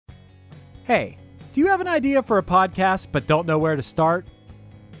Hey, do you have an idea for a podcast but don't know where to start?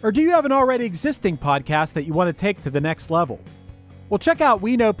 Or do you have an already existing podcast that you want to take to the next level? Well, check out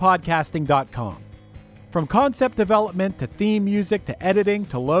WeKnowPodcasting.com. From concept development to theme music to editing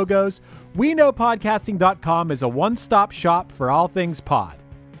to logos, WeKnowPodcasting.com is a one-stop shop for all things pod.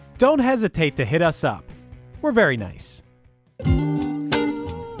 Don't hesitate to hit us up. We're very nice.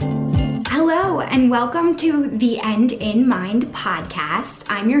 Hello, and welcome to the End in Mind podcast.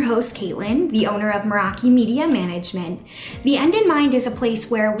 I'm your host, Caitlin, the owner of Meraki Media Management. The End in Mind is a place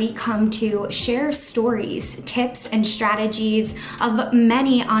where we come to share stories, tips, and strategies of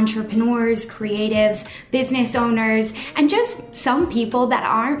many entrepreneurs, creatives, business owners, and just some people that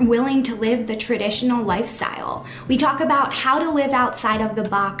aren't willing to live the traditional lifestyle. We talk about how to live outside of the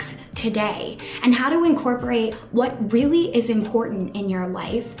box today and how to incorporate what really is important in your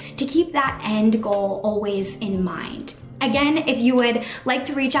life to keep that end goal always in mind. Again, if you would like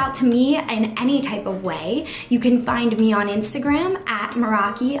to reach out to me in any type of way, you can find me on Instagram at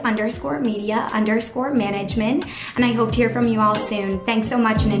Meraki_media_management. And I hope to hear from you all soon. Thanks so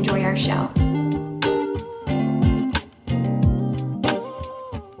much and enjoy our show.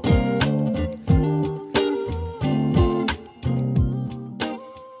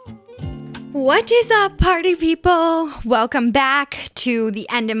 What is up, party people? Welcome back to the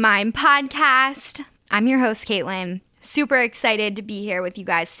End in Mind podcast. I'm your host, Caitlin. Super excited to be here with you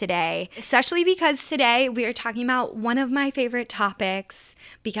guys today, especially because today we are talking about one of my favorite topics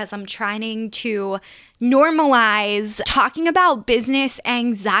because I'm trying to normalize talking about business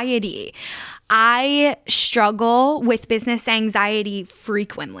anxiety. I struggle with business anxiety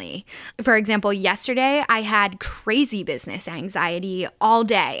frequently. For example, yesterday I had crazy business anxiety all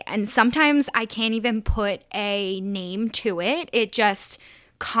day, and sometimes I can't even put a name to it. It just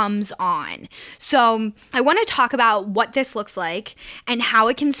comes on. So I want to talk about what this looks like and how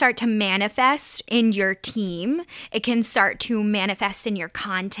it can start to manifest in your team. It can start to manifest in your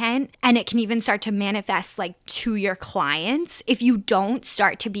content, and it can even start to manifest like to your clients if you don't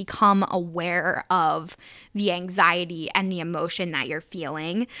start to become aware of the anxiety and the emotion that you're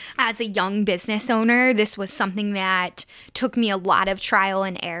feeling. As a young business owner, this was something that took me a lot of trial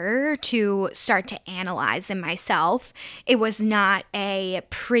and error to start to analyze in myself. It was not a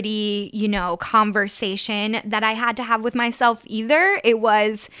pretty, conversation that I had to have with myself either. It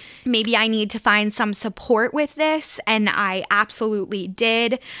was maybe I need to find some support with this, and I absolutely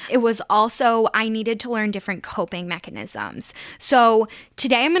did. It was also I needed to learn different coping mechanisms. So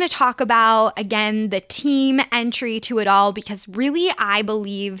today I'm going to talk about, again, the team entry to it all, because really I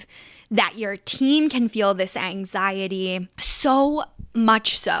believe that your team can feel this anxiety so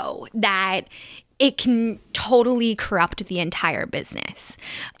much so that it can totally corrupt the entire business.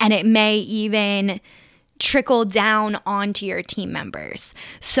 And it may even trickle down onto your team members.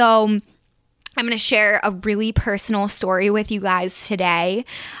 So I'm going to share a really personal story with you guys today.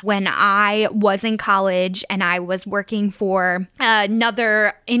 When I was in college and I was working for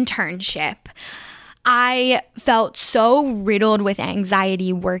another internship, I felt so riddled with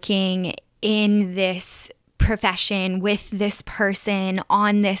anxiety working in this profession with this person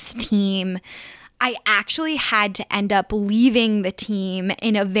on this team. I actually had to end up leaving the team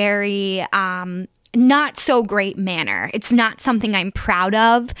in a very not so great manner. It's not something I'm proud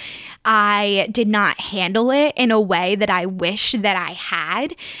of. I did not handle it in a way that I wish that I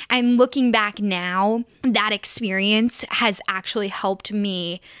had. And looking back now, that experience has actually helped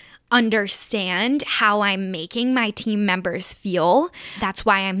me understand how I'm making my team members feel. That's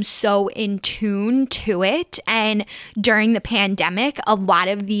why I'm so in tune to it. And during the pandemic, a lot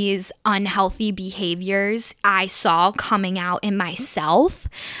of these unhealthy behaviors I saw coming out in myself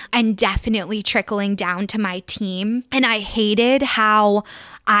and definitely trickling down to my team. And I hated how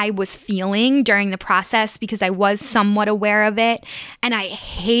I was feeling during the process because I was somewhat aware of it. And I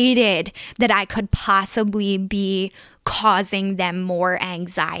hated that I could possibly be causing them more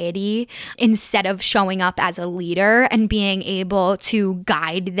anxiety instead of showing up as a leader and being able to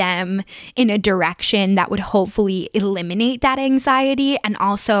guide them in a direction that would hopefully eliminate that anxiety and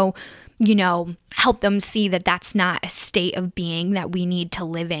also, help them see that that's not a state of being that we need to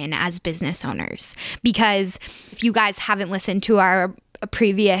live in as business owners. Because if you guys haven't listened to our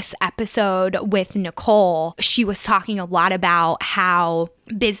previous episode with Nicole, she was talking a lot about how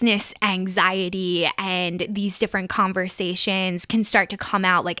business anxiety and these different conversations can start to come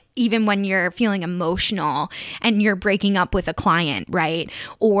out, like even when you're feeling emotional and you're breaking up with a client, right?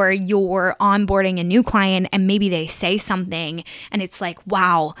 Or you're onboarding a new client and maybe they say something and it's like,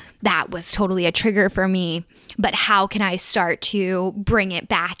 wow, that was totally a trigger for me. But how can I start to bring it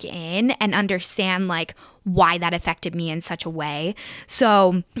back in and understand like why that affected me in such a way.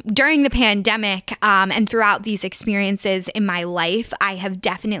 So during the pandemic and throughout these experiences in my life, I have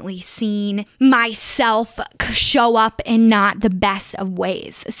definitely seen myself show up in not the best of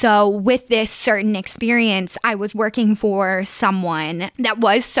ways. So with this certain experience, I was working for someone that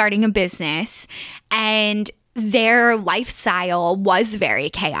was starting a business, and their lifestyle was very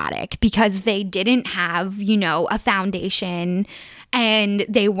chaotic because they didn't have, a foundation, and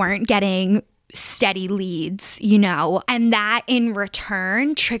they weren't getting steady leads, and that in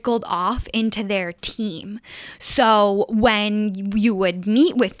return trickled off into their team. So when you would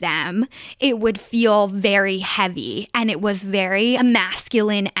meet with them, it would feel very heavy, and it was very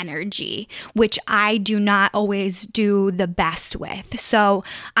masculine energy, which I do not always do the best with. So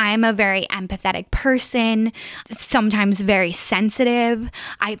I'm a very empathetic person, sometimes very sensitive.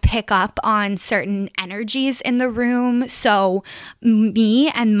 I pick up on certain energies in the room. So me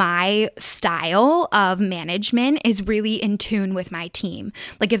and my style of management is really in tune with my team.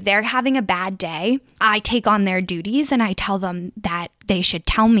 Like if they're having a bad day, I take on their duties and I tell them that they should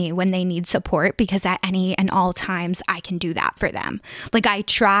tell me when they need support, because at any and all times I can do that for them. Like I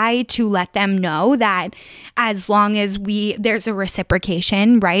try to let them know that as long as there's a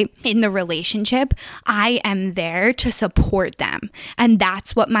reciprocation, right, in the relationship, I am there to support them. And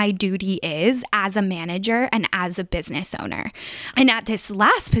that's what my duty is as a manager and as a business owner. And at this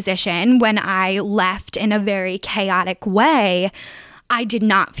last position, when I left in a very chaotic way, I did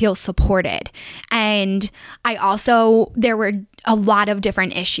not feel supported. And there were a lot of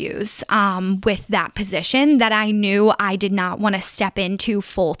different issues with that position that I knew I did not want to step into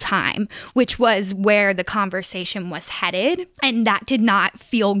full time, which was where the conversation was headed. And that did not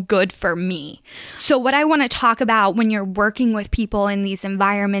feel good for me. So what I want to talk about when you're working with people in these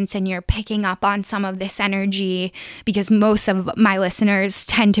environments and you're picking up on some of this energy, because most of my listeners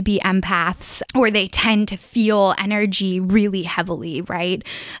tend to be empaths, or they tend to feel energy really heavily, right?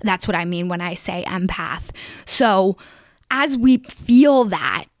 That's what I mean when I say empath. So as we feel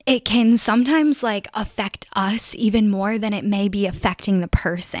that, it can sometimes affect us even more than it may be affecting the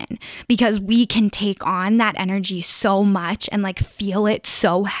person, because we can take on that energy so much and feel it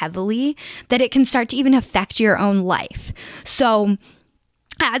so heavily that it can start to even affect your own life. So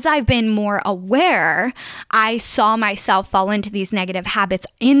as I've been more aware, I saw myself fall into these negative habits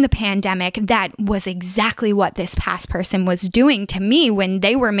in the pandemic. That was exactly what this past person was doing to me when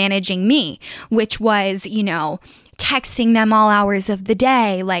they were managing me, which was, texting them all hours of the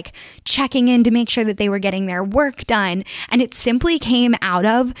day, checking in to make sure that they were getting their work done. And it simply came out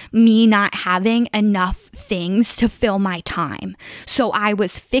of me not having enough things to fill my time. So I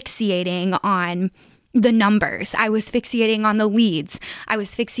was fixating on the numbers. I was fixating on the leads. I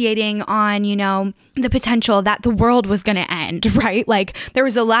was fixating on, the potential that the world was going to end, right? There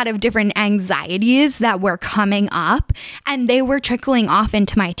was a lot of different anxieties that were coming up, and they were trickling off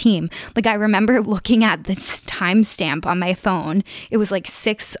into my team. I remember looking at this timestamp on my phone. It was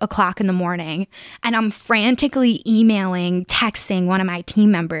 6 o'clock in the morning, and I'm frantically texting one of my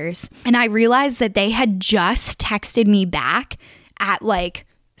team members. And I realized that they had just texted me back at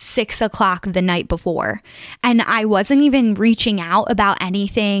 6 o'clock the night before. And I wasn't even reaching out about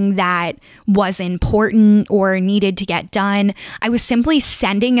anything that was important or needed to get done. I was simply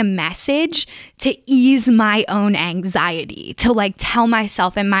sending a message to ease my own anxiety, to tell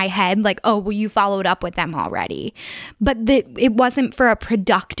myself in my head, oh, well, you followed up with them already. But it wasn't for a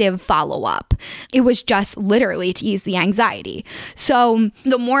productive follow-up. It was just literally to ease the anxiety. So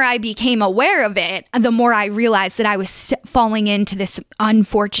the more I became aware of it, the more I realized that I was falling into this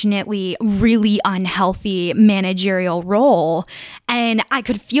unfortunately really unhealthy managerial role. And I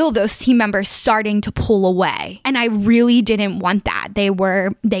could feel those team members starting to pull away. And I really didn't want that.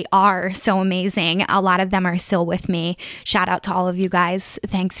 They are so amazing. A lot of them are still with me. Shout out to all of you guys.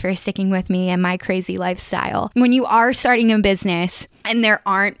 Thanks for sticking with me and my crazy lifestyle. When you are starting a business and there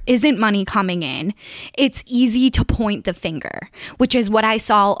isn't money coming in, it's easy to point the finger, which is what I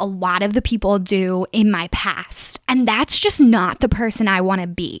saw a lot of the people do in my past. And that's just not the person I want to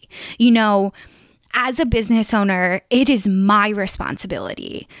be. As a business owner, it is my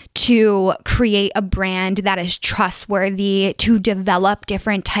responsibility to create a brand that is trustworthy, to develop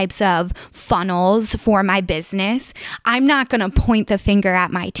different types of funnels for my business. I'm not going to point the finger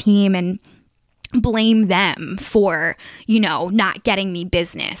at my team and blame them for, not getting me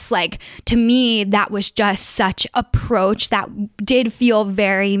business. To me, that was just such approach that did feel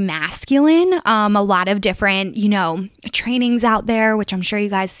very masculine. A lot of different, trainings out there, which I'm sure you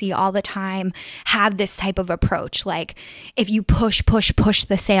guys see all the time, have this type of approach. If you push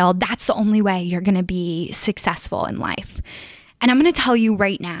the sale, that's the only way you're going to be successful in life. And I'm going to tell you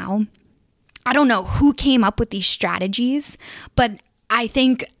right now, I don't know who came up with these strategies, but I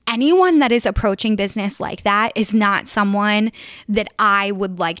think anyone that is approaching business like that is not someone that I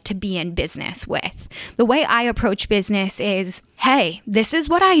would like to be in business with. The way I approach business is, hey, this is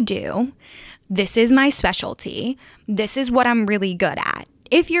what I do. This is my specialty. This is what I'm really good at.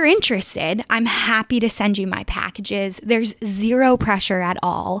 If you're interested, I'm happy to send you my packages. There's zero pressure at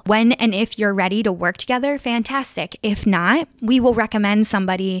all. When and if you're ready to work together, fantastic. If not, we will recommend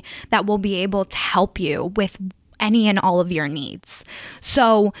somebody that will be able to help you with any and all of your needs.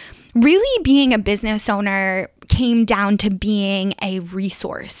 So really being a business owner came down to being a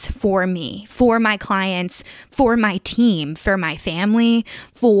resource for me, for my clients, for my team, for my family,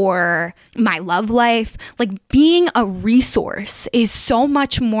 for my love life. Like being a resource is so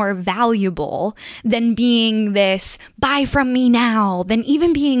much more valuable than being this buy from me now, than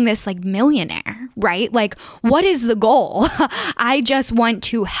even being this like millionaire, right? Like what is the goal? I just want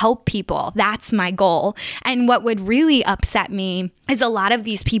to help people. That's my goal. And what would really upset me is a lot of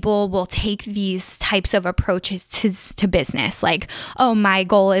these people will take these types of approaches to business. Like, oh, my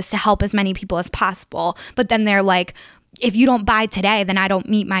goal is to help as many people as possible. But then they're like, if you don't buy today, then I don't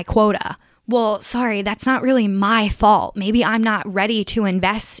meet my quota. Well, sorry, that's not really my fault. Maybe I'm not ready to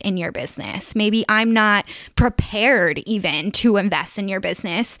invest in your business. Maybe I'm not prepared even to invest in your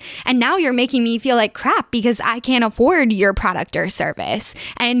business. And now you're making me feel like crap because I can't afford your product or service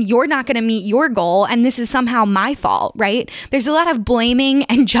and you're not going to meet your goal. And this is somehow my fault, right? There's a lot of blaming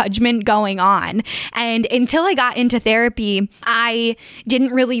and judgment going on. And until I got into therapy, I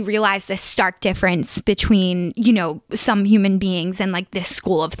didn't really realize this stark difference between, some human beings and like this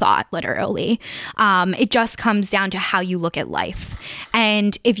school of thought, literally. It just comes down to how you look at life.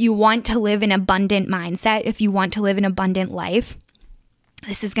 And if you want to live an abundant mindset, if you want to live an abundant life,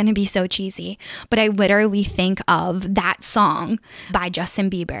 this is going to be so cheesy, but I literally think of that song by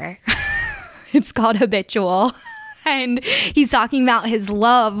Justin Bieber. It's called Habitual. And he's talking about his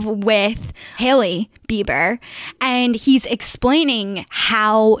love with Hailey Bieber. And he's explaining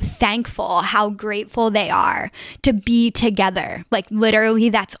how thankful, how grateful they are to be together. Like literally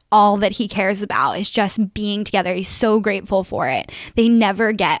that's all that he cares about is just being together. He's so grateful for it. They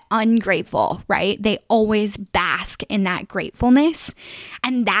never get ungrateful, right? They always bask in that gratefulness.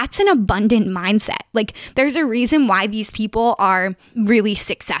 And that's an abundant mindset. Like there's a reason why these people are really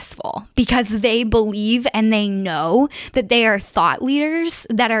successful because they believe and they know that they are thought leaders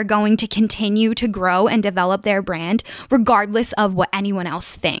that are going to continue to grow and develop their brand regardless of what anyone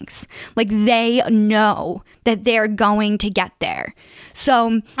else thinks. Like they know that they're going to get there.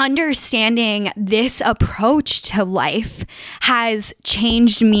 So understanding this approach to life has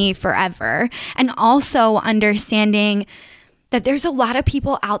changed me forever. And also understanding that there's a lot of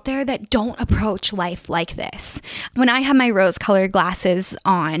people out there that don't approach life like this. When I had my rose-colored glasses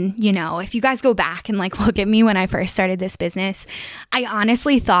on, if you guys go back and like look at me when I first started this business, I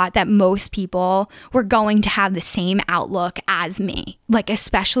honestly thought that most people were going to have the same outlook as me. Like,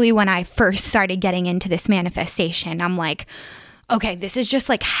 especially when I first started getting into this manifestation, I'm like, okay, this is just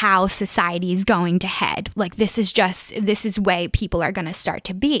like how society is going to head. Like this is way people are going to start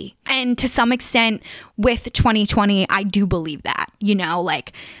to be. And to some extent with 2020, I do believe that,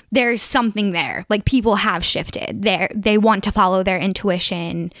 like there's something there. Like people have shifted. They want to follow their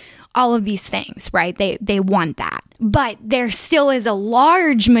intuition, all of these things, right? They want that. But there still is a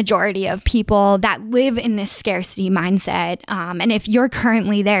large majority of people that live in this scarcity mindset. And if you're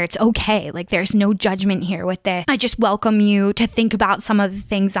currently there, it's okay. Like there's no judgment here with this. I just welcome you to think about some of the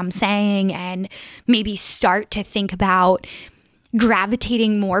things I'm saying and maybe start to think about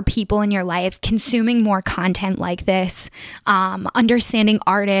gravitating more people in your life, consuming more content like this, understanding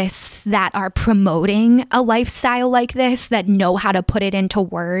artists that are promoting a lifestyle like this, that know how to put it into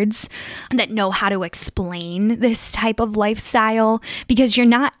words, that know how to explain this type of lifestyle, because you're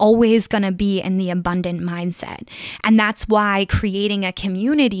not always going to be in the abundant mindset. And that's why creating a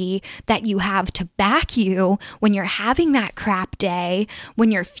community that you have to back you when you're having that crap day, when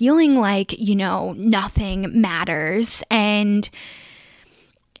you're feeling like, nothing matters, and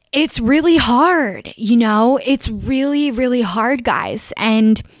it's really hard, it's really, really hard, guys.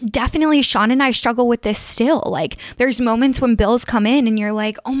 And definitely Sean and I struggle with this still. Like there's moments when bills come in and you're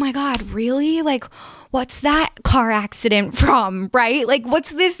like, oh my God, really? Like, what's that car accident from, right? Like,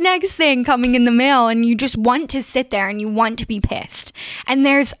 what's this next thing coming in the mail? And you just want to sit there and you want to be pissed. And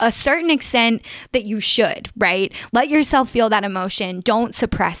there's a certain extent that you should, right? Let yourself feel that emotion. Don't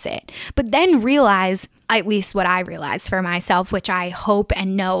suppress it. But then realize, at least what I realized for myself, which I hope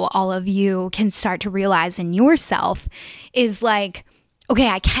and know all of you can start to realize in yourself, is like, okay,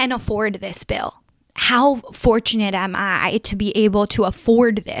 I can afford this bill. how fortunate am I to be able to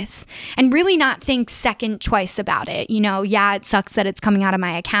afford this, and really not think second twice about it. Yeah, it sucks that it's coming out of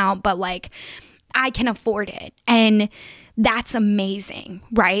my account, but like I can afford it. And that's amazing,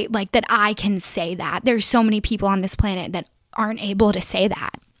 right? Like that I can say that. There's so many people on this planet that aren't able to say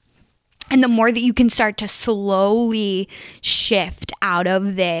that. And the more that you can start to slowly shift out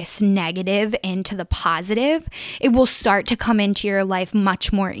of this negative into the positive, it will start to come into your life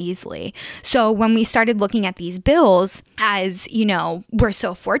much more easily. So when we started looking at these bills, as we're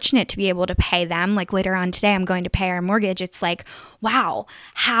so fortunate to be able to pay them, like later on today, I'm going to pay our mortgage. It's like, wow,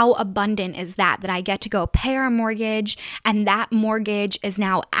 how abundant is that I get to go pay our mortgage, and that mortgage is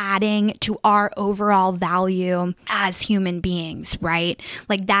now adding to our overall value as human beings, right?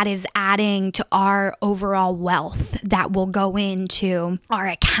 Like that is adding to our overall wealth that will go into our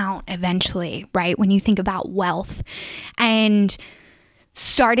account eventually, right? When you think about wealth, and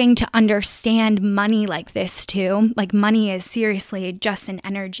starting to understand money like this too, like money is seriously just an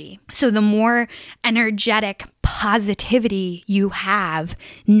energy. So the more energetic positivity you have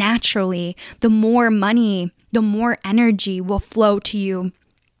naturally, the more money, the more energy will flow to you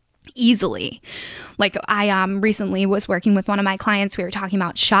easily. Like I recently was working with one of my clients. We were talking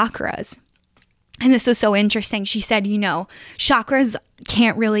about chakras. And this was so interesting. She said, chakras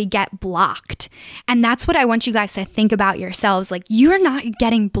can't really get blocked. And that's what I want you guys to think about yourselves. Like, you're not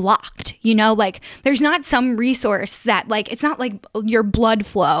getting blocked, like there's not some resource that like, it's not like your blood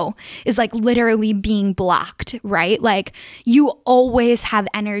flow is like literally being blocked, right? Like you always have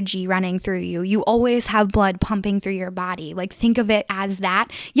energy running through you. You always have blood pumping through your body. Like think of it as that.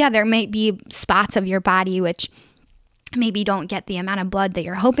 Yeah, there might be spots of your body which maybe don't get the amount of blood that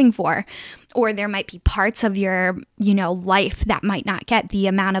you're hoping for, or there might be parts of your, life that might not get the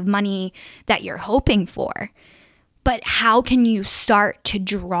amount of money that you're hoping for. But how can you start to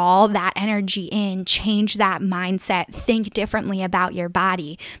draw that energy in, change that mindset, think differently about your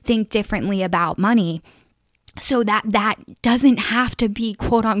body, think differently about money, so that doesn't have to be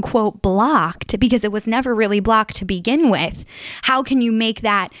quote unquote blocked, because it was never really blocked to begin with. How can you make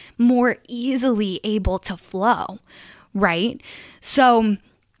that more easily able to flow? Right? So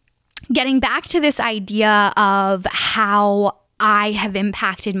getting back to this idea of how I have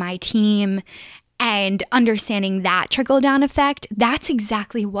impacted my team and understanding that trickle-down effect, that's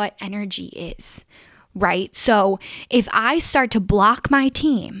exactly what energy is, right? So if I start to block my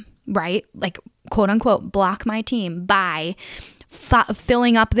team, right, like quote unquote block my team by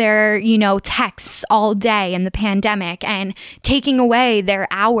filling up their, texts all day in the pandemic and taking away their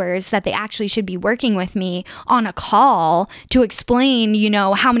hours that they actually should be working with me on a call to explain,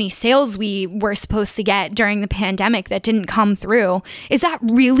 how many sales we were supposed to get during the pandemic that didn't come through. Is that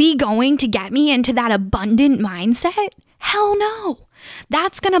really going to get me into that abundant mindset? Hell no.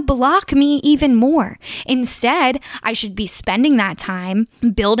 That's going to block me even more. Instead, I should be spending that time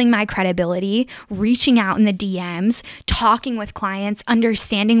building my credibility, reaching out in the DMs, talking with clients,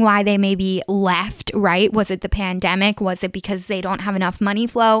 understanding why they maybe left, right? Was it the pandemic? Was it because they don't have enough money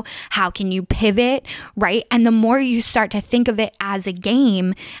flow? How can you pivot, right? And the more you start to think of it as a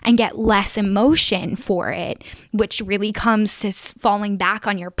game and get less emotion for it, which really comes to falling back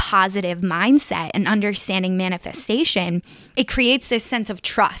on your positive mindset and understanding manifestation, it creates this sense of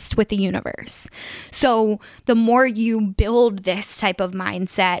trust with the universe. So the more you build this type of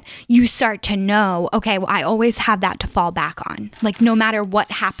mindset, you start to know, okay, well, I always have that to fall back on. Like no matter what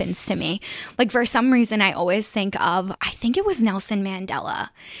happens to me. Like for some reason, I always think of, I think it was Nelson Mandela,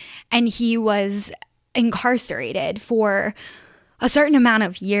 and he was incarcerated for a certain amount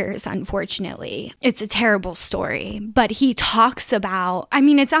of years, unfortunately. It's a terrible story, but he talks about,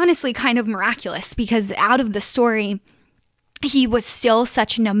 it's honestly kind of miraculous, because out of the story, he was still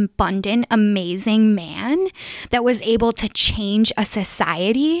such an abundant, amazing man that was able to change a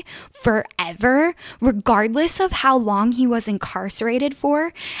society forever, regardless of how long he was incarcerated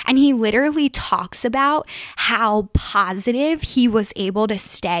for. And he literally talks about how positive he was able to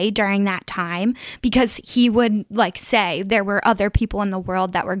stay during that time, because he would say there were other people in the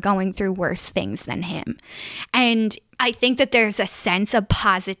world that were going through worse things than him. And I think that there's a sense of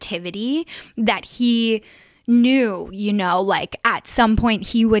positivity that he knew, at some point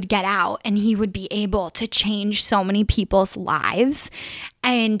he would get out and he would be able to change so many people's lives.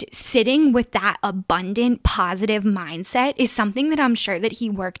 And sitting with that abundant, positive mindset is something that I'm sure that he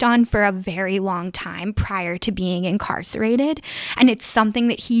worked on for a very long time prior to being incarcerated. And it's something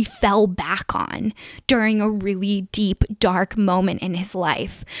that he fell back on during a really deep, dark moment in his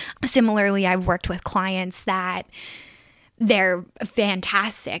life. Similarly, I've worked with clients that they're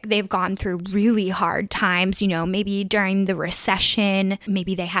fantastic. They've gone through really hard times, maybe during the recession,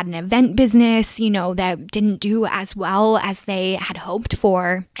 maybe they had an event business, that didn't do as well as they had hoped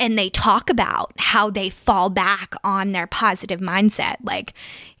for. And they talk about how they fall back on their positive mindset. Like,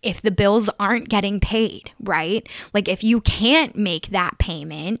 if the bills aren't getting paid, right? Like, if you can't make that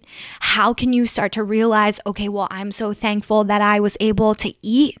payment, how can you start to realize, okay, well, I'm so thankful that I was able to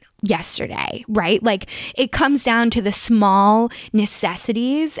eat yesterday, right? Like, it comes down to the small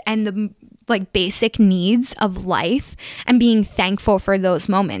necessities and the basic needs of life and being thankful for those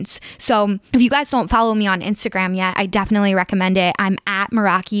moments. So if you guys don't follow me on Instagram yet, I definitely recommend it. I'm at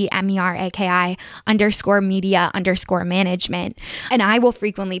Meraki, MERAKI_media_management. And I will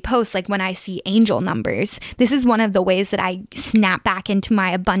frequently post when I see angel numbers. This is one of the ways that I snap back into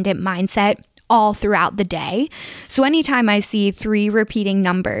my abundant mindset all throughout the day. So anytime I see 3 repeating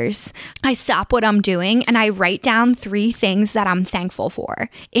numbers, I stop what I'm doing and I write down 3 things that I'm thankful for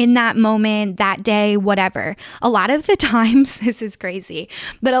in that moment, that day, whatever. A lot of the times, this is crazy,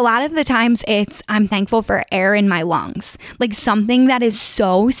 but a lot of the times I'm thankful for air in my lungs, like something that is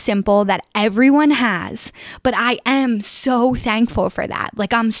so simple that everyone has, but I am so thankful for that.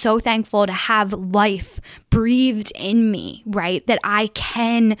 Like, I'm so thankful to have life breathed in me, right? That I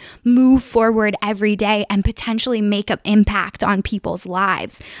can move forward every day and potentially make an impact on people's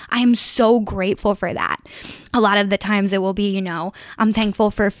lives. I am so grateful for that. A lot of the times it will be, I'm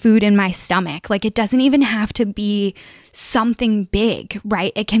thankful for food in my stomach. Like, it doesn't even have to be something big,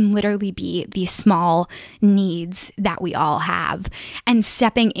 right? It can literally be these small needs that we all have. And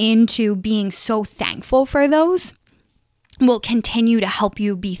stepping into being so thankful for those will continue to help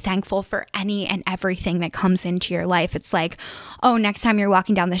you be thankful for any and everything that comes into your life. It's like, oh, next time you're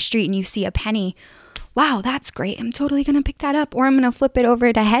walking down the street and you see a penny, wow, that's great. I'm totally going to pick that up, or I'm going to flip it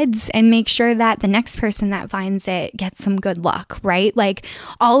over to heads and make sure that the next person that finds it gets some good luck, right? Like,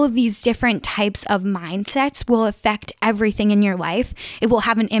 all of these different types of mindsets will affect everything in your life. It will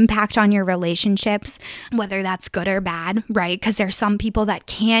have an impact on your relationships, whether that's good or bad, right? Because there's some people that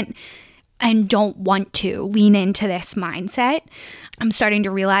can't and don't want to lean into this mindset. I'm starting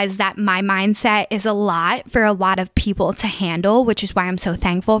to realize that my mindset is a lot for a lot of people to handle, which is why I'm so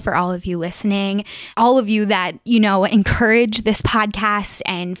thankful for all of you listening, all of you that, encourage this podcast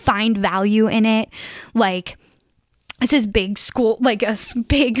and find value in it. Like, it's this big school, like a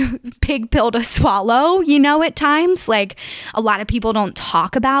big pill to swallow, at times. Like, a lot of people don't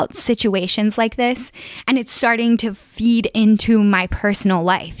talk about situations like this, and it's starting to feed into my personal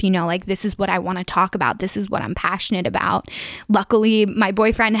life. Like, this is what I want to talk about. This is what I'm passionate about. Luckily, my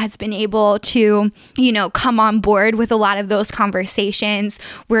boyfriend has been able to, come on board with a lot of those conversations.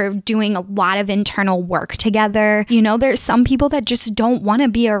 We're doing a lot of internal work together. There's some people that just don't want to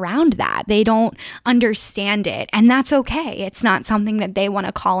be around that. They don't understand it, and that's okay. It's not something that they want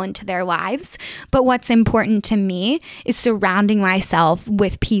to call into their lives. But what's important to me is surrounding myself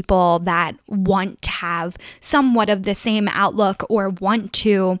with people that want to have somewhat of the same outlook or want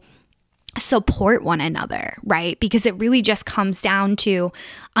to support one another, right? Because it really just comes down to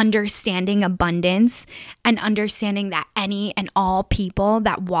understanding abundance and understanding that any and all people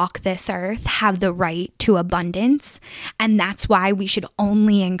that walk this earth have the right to abundance. And that's why we should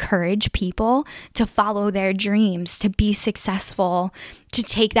only encourage people to follow their dreams, to be successful, to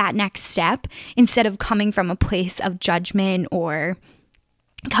take that next step, instead of coming from a place of judgment or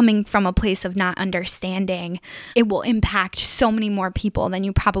coming from a place of not understanding. It will impact so many more people than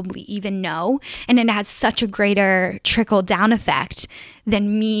you probably even know. And it has such a greater trickle down effect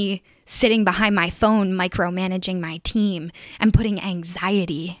than me sitting behind my phone, micromanaging my team and putting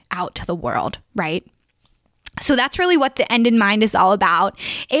anxiety out to the world, right? So that's really what the End in Mind is all about.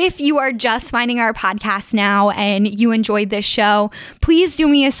 If you are just finding our podcast now and you enjoyed this show, please do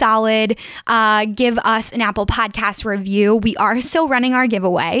me a solid. Give us an Apple Podcast review. We are still running our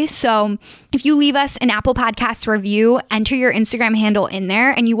giveaway. So if you leave us an Apple Podcast review, enter your Instagram handle in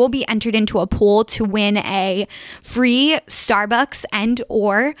there and you will be entered into a pool to win a free Starbucks and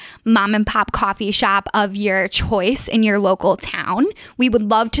or mom and pop coffee shop of your choice in your local town. We would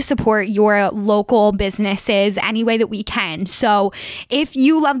love to support your local businesses any way that we can. So if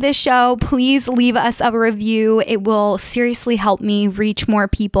you love this show, please leave us a review. It will seriously help me reach more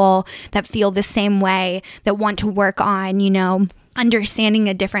people that feel the same way, that want to work on, understanding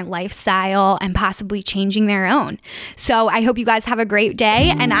a different lifestyle and possibly changing their own. So I hope you guys have a great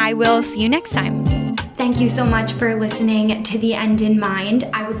day, and I will see you next time. Thank you so much for listening to The End in Mind.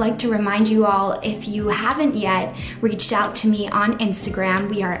 I would like to remind you all, if you haven't yet reached out to me on Instagram,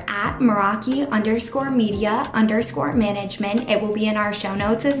 we are at Meraki_media_management. It will be in our show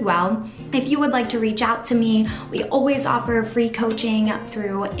notes as well. If you would like to reach out to me, we always offer free coaching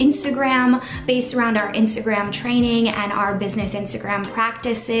through Instagram based around our Instagram training and our business Instagram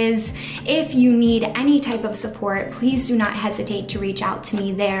practices. If you need any type of support, please do not hesitate to reach out to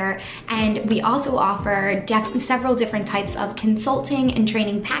me there. And we also offer several different types of consulting and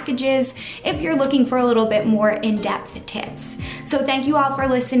training packages if you're looking for a little bit more in-depth tips. So thank you all for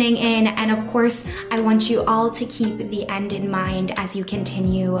listening in, and of course, I want you all to keep the end in mind as you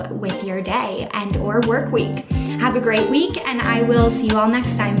continue with your day and or work week. Have a great week, and I will see you all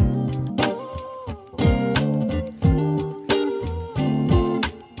next time.